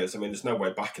admires. I mean, there's no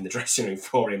way back in the dressing room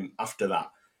for him after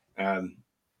that.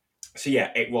 So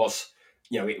yeah, it was,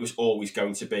 it was always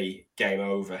going to be game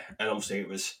over, and obviously it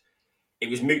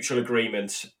was mutual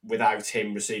agreement without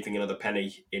him receiving another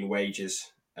penny in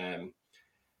wages.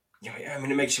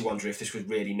 It makes you wonder if this was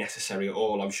really necessary at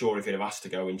all. I'm sure if he'd have asked to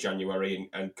go in January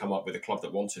and come up with a club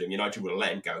that wanted him, United would have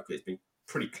let him go, because it's been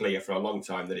pretty clear for a long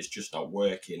time that it's just not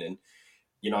working. And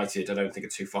United, I don't think, are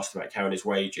too fussed about carrying his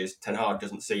wages. Ten Hag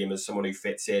doesn't see him as someone who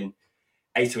fits in,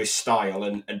 A, to his style,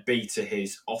 and B, to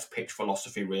his off-pitch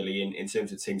philosophy, really, in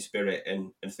terms of team spirit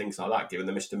and things like that, given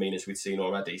the misdemeanours we'd seen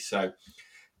already. So,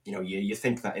 you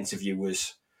think that interview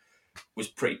was was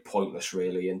pretty pointless,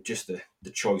 really, and just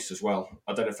the choice as well.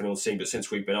 I don't know if anyone's seen, but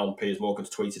since we've been on, Piers Morgan's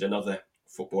tweeted another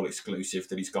football exclusive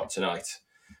that he's got tonight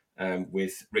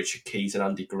with Richard Keys and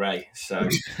Andy Gray. So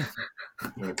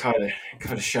it kind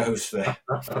of shows the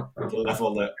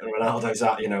level that Ronaldo's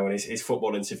at, in his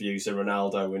football interviews are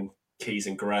Ronaldo and Keys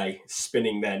and Gray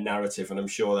spinning their narrative, and I'm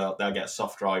sure they'll get a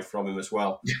soft drive from him as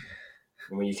well.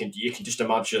 I mean, you can just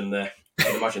imagine the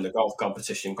golf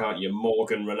competition, can't you?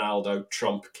 Morgan, Ronaldo,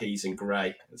 Trump, Keys, and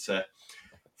Gray. It's a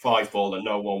 5-ball and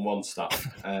no one wants that.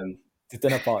 The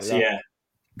dinner party. So, yeah,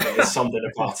 it's some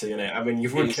dinner party, isn't it? I mean,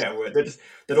 you wouldn't get a word.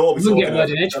 They'd all be talking about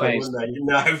each other, wouldn't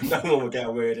they? No one would get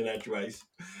a word in edgeways.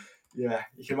 Yeah,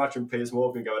 you can imagine Piers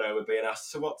Morgan going over being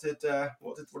asked. So what did the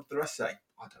rest say?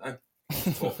 I don't know.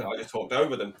 I just talked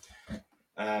over them.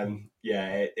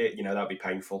 That'd be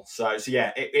painful. So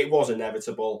yeah, it was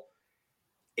inevitable.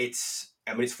 It's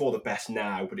for the best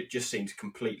now, but it just seems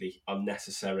completely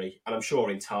unnecessary. And I'm sure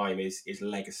in time his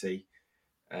legacy,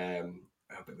 a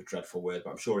bit of a dreadful word,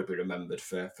 but I'm sure he'll be remembered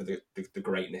for the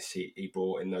greatness he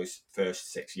brought in those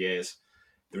first 6 years.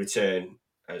 The return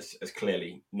has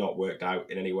clearly not worked out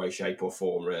in any way, shape or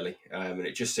form, really. And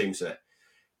it just seems a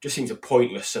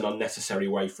pointless and unnecessary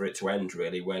way for it to end,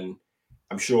 really, when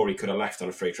I'm sure he could have left on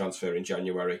a free transfer in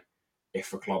January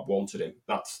if a club wanted him.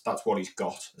 That's what he's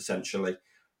got, essentially.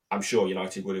 I'm sure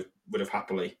United would have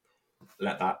happily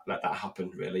let that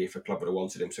happen, really, if a club would have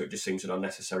wanted him. So it just seems an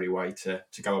unnecessary way to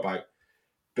go about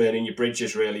burning your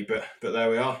bridges, really. But there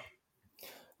we are.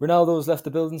 Ronaldo's left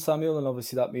the building, Samuel, and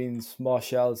obviously that means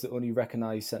Martial's the only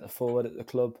recognised centre-forward at the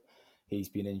club. He's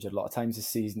been injured a lot of times this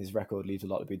season. His record leaves a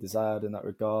lot to be desired in that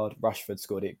regard. Rashford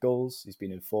scored 8 goals. He's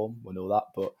been in form. We know that,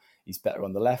 but he's better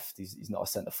on the left. He's not a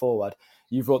centre-forward.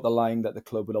 You've wrote the line that the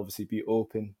club would obviously be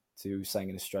open to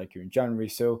signing a striker in January.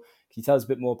 So can you tell us a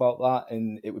bit more about that?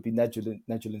 And it would be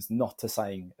negligence not to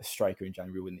sign a striker in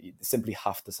January, wouldn't it? They simply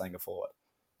have to sign a forward.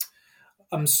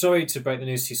 I'm sorry to break the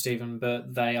news to you, Stephen,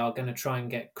 but they are going to try and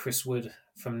get Chris Wood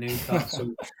from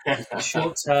Newcastle, a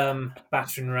short-term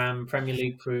battering ram, Premier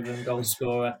League proven goal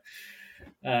scorer,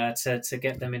 to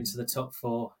get them into the top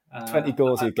 4. 20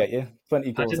 goals he'd get you.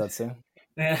 20 goals, I'd say.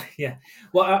 Yeah.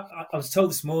 Well, I was told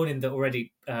this morning that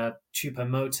already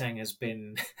Choupo-Moting has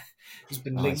been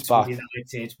linked with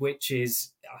United, which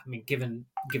is, I mean, given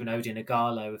Odin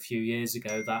Ighalo a few years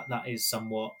ago, that is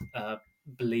somewhat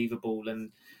believable,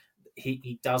 and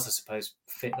he does, I suppose,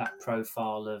 fit that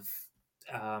profile of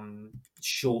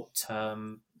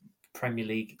short-term Premier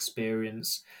League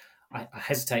experience. I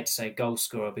hesitate to say goal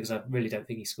scorer because I really don't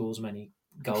think he scores many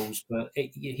goals, but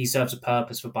he serves a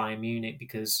purpose for Bayern Munich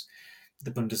because the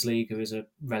Bundesliga is a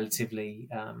relatively,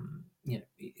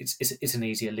 it's an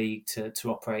easier league to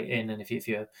operate in, and if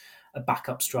you're a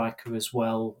backup striker as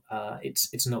well,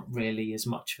 it's not really as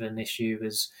much of an issue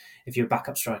as if you're a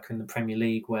backup striker in the Premier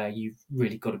League, where you've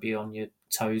really got to be on your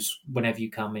toes whenever you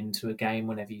come into a game,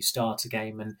 whenever you start a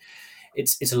game, and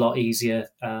it's a lot easier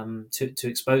to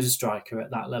expose a striker at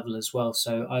that level as well.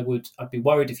 So I'd be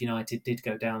worried if United did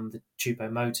go down the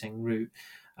Choupo-Moting route.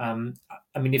 I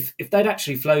mean, if they'd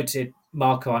actually floated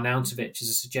Marko Arnautovic as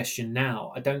a suggestion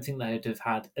now, I don't think they'd have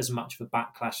had as much of a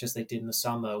backlash as they did in the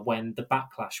summer, when the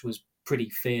backlash was pretty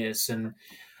fierce, and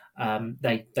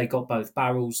they got both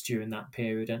barrels during that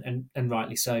period, and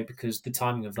rightly so, because the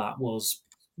timing of that was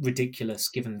ridiculous,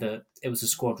 given that it was a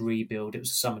squad rebuild, it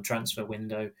was a summer transfer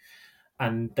window,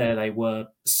 and there they were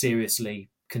seriously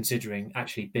considering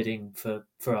actually bidding for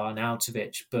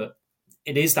Arnautovic. But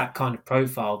it is that kind of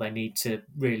profile they need to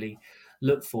really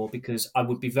look for, because I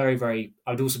would be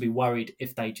I'd also be worried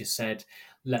if they just said,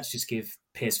 let's just give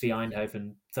PSV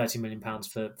Eindhoven £30 million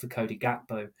for Cody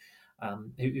Gakpo,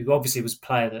 who obviously was a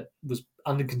player that was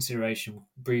under consideration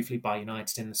briefly by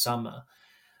United in the summer.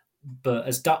 But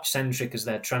as Dutch-centric as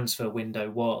their transfer window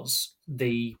was,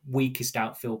 the weakest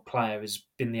outfield player has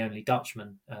been the only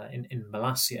Dutchman in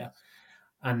Malacia.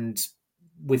 And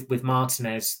with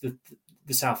Martinez,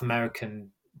 the South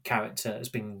American character has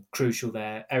been crucial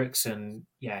there. Eriksen,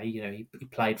 he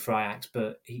played for Ajax,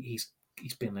 but he's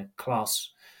been a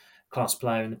class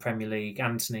player in the Premier League.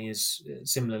 Antony is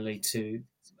similarly to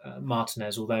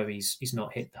Martinez, although he's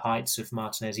not hit the heights of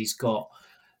Martinez. He's got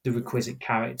the requisite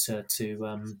character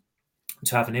to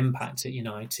have an impact at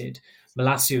United.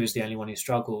 Malacia is the only one who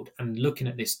struggled. And looking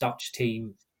at this Dutch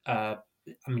team,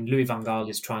 Louis van Gaal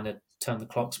is trying to turn the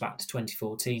clocks back to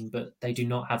 2014, but they do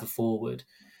not have a forward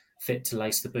fit to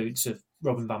lace the boots of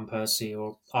Robin van Persie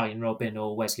or Arjen Robben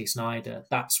or Wesley Sneijder.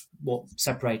 That's what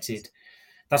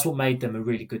made them a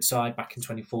really good side back in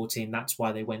 2014. That's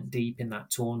why they went deep in that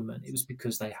tournament. It was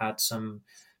because they had some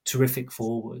terrific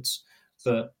forwards.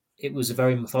 But it was a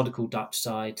very methodical Dutch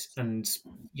side, and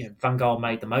Van Gaal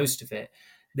made the most of it.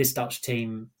 This Dutch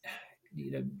team,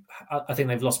 I think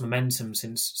they've lost momentum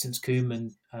since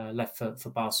Koeman left for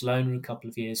Barcelona a couple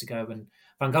of years ago, and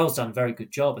Van Gaal's done a very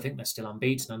good job. I think they're still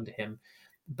unbeaten under him,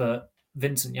 but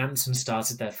Vincent Janssen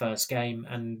started their first game,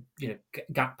 and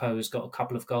Gakpo has got a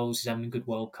couple of goals. He's having a good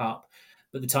World Cup,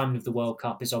 but the timing of the World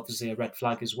Cup is obviously a red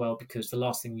flag as well, because the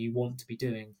last thing you want to be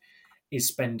doing is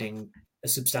spending a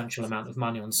substantial amount of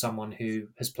money on someone who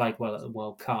has played well at the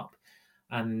World Cup.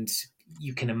 And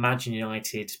you can imagine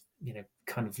United,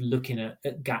 kind of looking at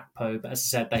Gakpo. But as I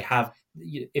said, they have,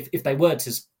 if they were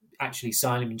to actually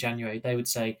sign him in January, they would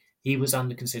say he was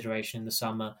under consideration in the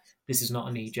summer. This is not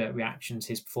a knee-jerk reaction to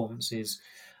his performances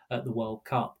at the World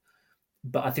Cup.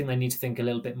 But I think they need to think a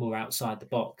little bit more outside the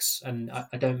box. And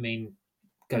I don't mean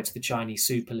go to the Chinese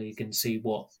Super League and see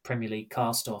what Premier League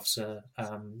cast-offs are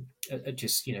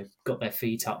just, got their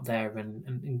feet up there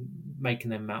and making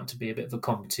them out to be a bit of a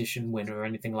competition winner or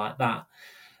anything like that.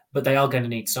 But they are going to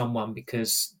need someone,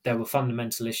 because there were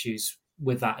fundamental issues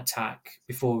with that attack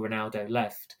before Ronaldo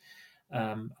left.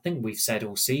 I think we've said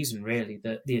all season, really,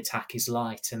 that the attack is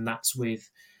light, and that's with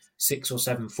 6 or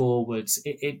 7 forwards.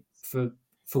 For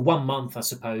 1 month, I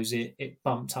suppose, it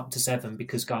bumped up to 7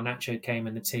 because Garnacho came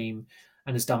in the team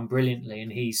and has done brilliantly,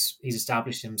 and he's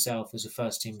established himself as a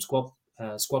first-team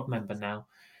squad member now.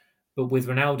 But with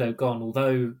Ronaldo gone,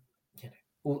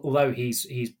 although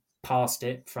he's past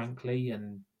it, frankly,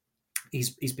 and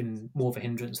he's been more of a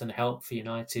hindrance than a help for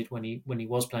United when he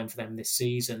was playing for them this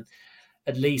season.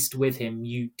 At least with him,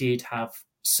 you did have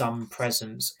some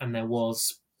presence, and there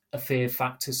was a fear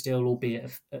factor still,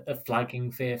 albeit a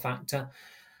flagging fear factor.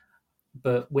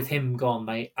 But with him gone,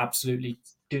 they absolutely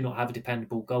do not have a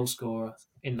dependable goal scorer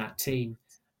in that team,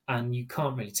 and you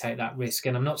can't really take that risk.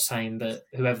 And I'm not saying that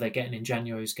whoever they're getting in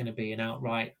January is going to be an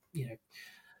outright,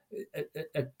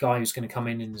 a guy who's going to come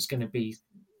in and is going to be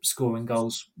scoring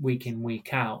goals week in,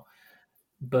 week out.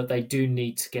 But they do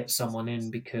need to get someone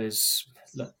in, because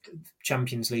look,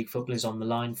 Champions League football is on the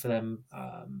line for them.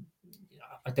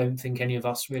 I don't think any of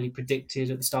us really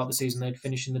predicted at the start of the season they'd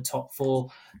finish in the top 4.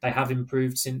 They have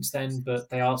improved since then,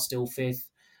 but they are still 5th.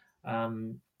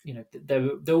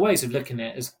 There are ways of looking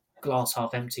at it as glass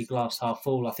half empty, glass half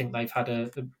full. I think they've had a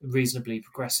reasonably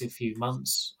progressive few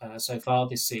months so far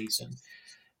this season,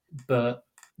 but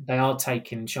they are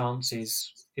taking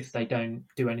chances if they don't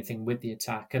do anything with the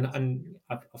attack. And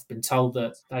I've been told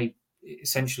that they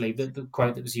essentially, the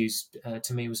quote that was used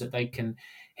to me was that they can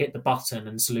hit the button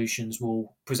and solutions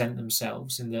will present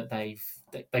themselves, and that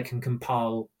they can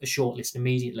compile a shortlist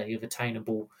immediately of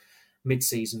attainable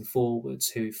mid-season forwards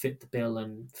who fit the bill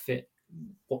and fit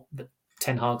what the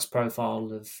Ten Hag's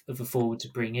profile of a forward to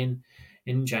bring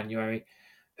in January.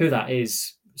 Who that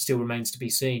is still remains to be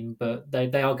seen, but they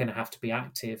are going to have to be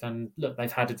active. And look,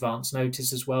 they've had advance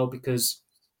notice as well, because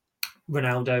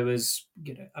Ronaldo is,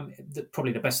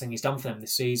 probably the best thing he's done for them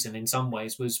this season in some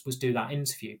ways was do that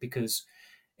interview, because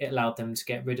it allowed them to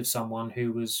get rid of someone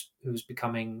who was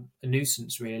becoming a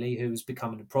nuisance, really, who was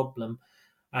becoming a problem.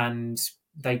 And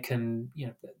they can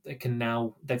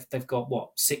now, they've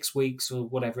got 6 weeks or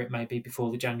whatever it may be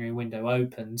before the January window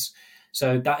opens.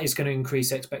 So that is going to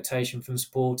increase expectation from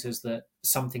supporters that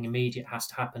something immediate has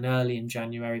to happen early in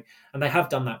January. And they have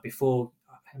done that before.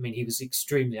 I mean, he was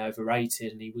extremely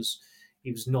overrated, and he was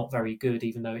not very good,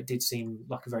 even though it did seem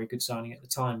like a very good signing at the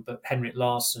time. But Henrik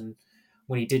Larsson,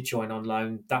 when he did join on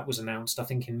loan, that was announced, I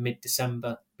think, in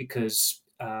mid-December, because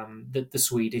the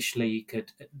Swedish league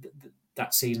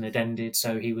that season had ended,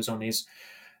 so he was on his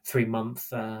 3-month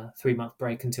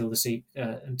break until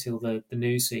the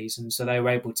new season. So they were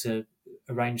able to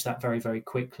arrange that very, very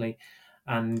quickly,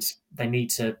 and they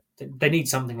need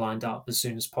something lined up as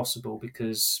soon as possible,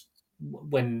 because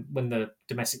when the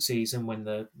domestic season, when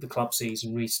the club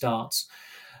season restarts,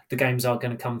 the games are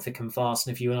going to come thick and fast.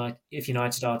 And if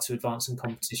United are to advance in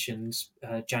competitions,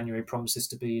 January promises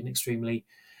to be an extremely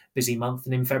busy month.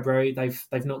 And in February,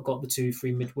 they've not got the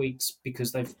 2-3 midweeks,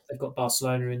 because they've got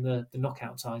Barcelona in the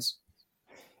knockout ties.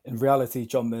 In reality,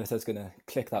 John Murtaugh's going to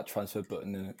click that transfer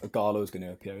button, and Ighalo's going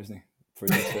to appear, isn't he?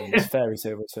 For his return, his fairy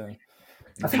tale return.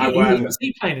 I think is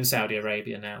he playing in Saudi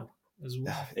Arabia now as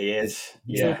well? He is.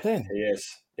 Yeah, he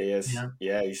is.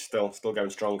 Yeah, he's still going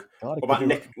strong. God, what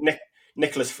about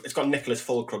Nicholas? It's got Nicholas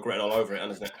Fulkrug written all over it,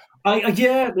 hasn't it?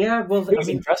 Yeah. Well, I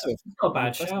mean, impressive. Not a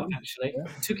bad shout, actually.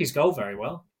 Yeah. Took his goal very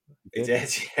well. He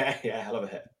did. Yeah, hell of a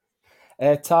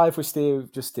hit. Ty, if we stay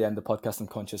just to end the podcast, I'm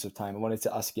conscious of time. I wanted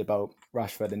to ask you about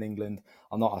Rashford in England.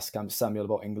 I'll not ask Samuel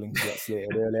about England, because that's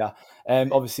slated earlier.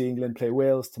 Obviously, England play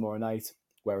Wales tomorrow night.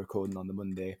 We're recording on the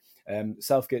Monday.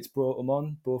 Southgate's brought him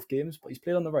on both games, but he's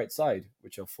played on the right side,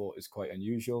 which I thought is quite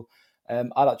unusual.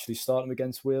 I'd actually start him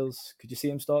against Wales. Could you see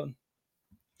him starting?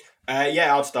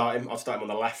 Yeah, I'd start him. I'd start him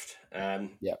on the left.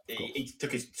 Yeah, he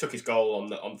took his goal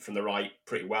on from the right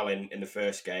pretty well in the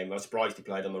first game. I was surprised he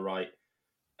played on the right.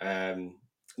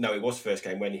 No, it was the first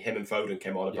game when him and Foden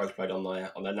came on and both played on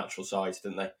their natural sides,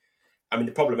 didn't they? I mean,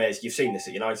 the problem is, you've seen this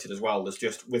at United as well. There's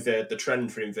just, with the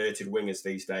trend for inverted wingers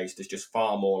these days, there's just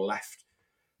far more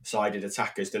left-sided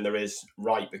attackers than there is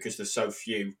right, because there's so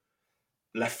few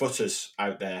left-footers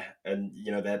out there. And,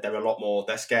 you know, they're a lot more,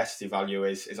 their scarcity value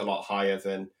is a lot higher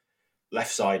than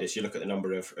left-siders. You look at the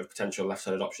number of potential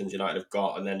left-sided options United have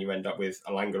got, and then you end up with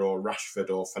Elanga or Rashford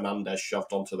or Fernandes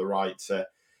shoved onto the right to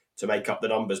make up the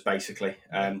numbers, basically.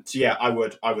 So yeah, I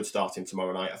would start him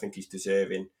tomorrow night. I think he's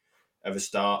deserving of a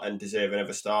start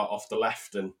off the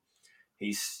left, and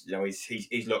he's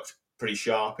looked pretty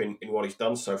sharp in what he's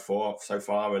done so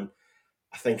far, and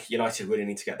I think United really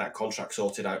need to get that contract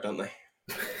sorted out, don't they?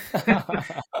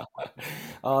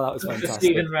 Oh, that was fantastic.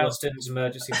 Stephen Ralston's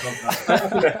emergency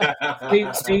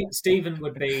contract. Stephen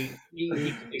would be,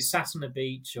 he could be sat on the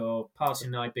beach or partying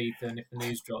in Ibiza, and if the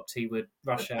news dropped, he would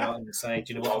rush out and say,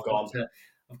 do you know what,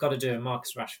 I've got to do a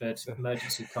Marcus Rashford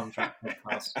emergency contract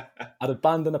podcast. I'd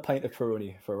abandon a pint of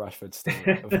Peroni for Rashford still,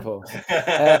 of course.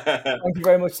 Thank you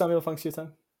very much, Samuel. Thanks for your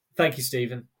time. Thank you,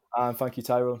 Stephen. And thank you,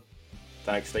 Tyrone.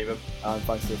 Thanks, Stephen. And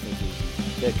thanks to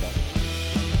the Take care.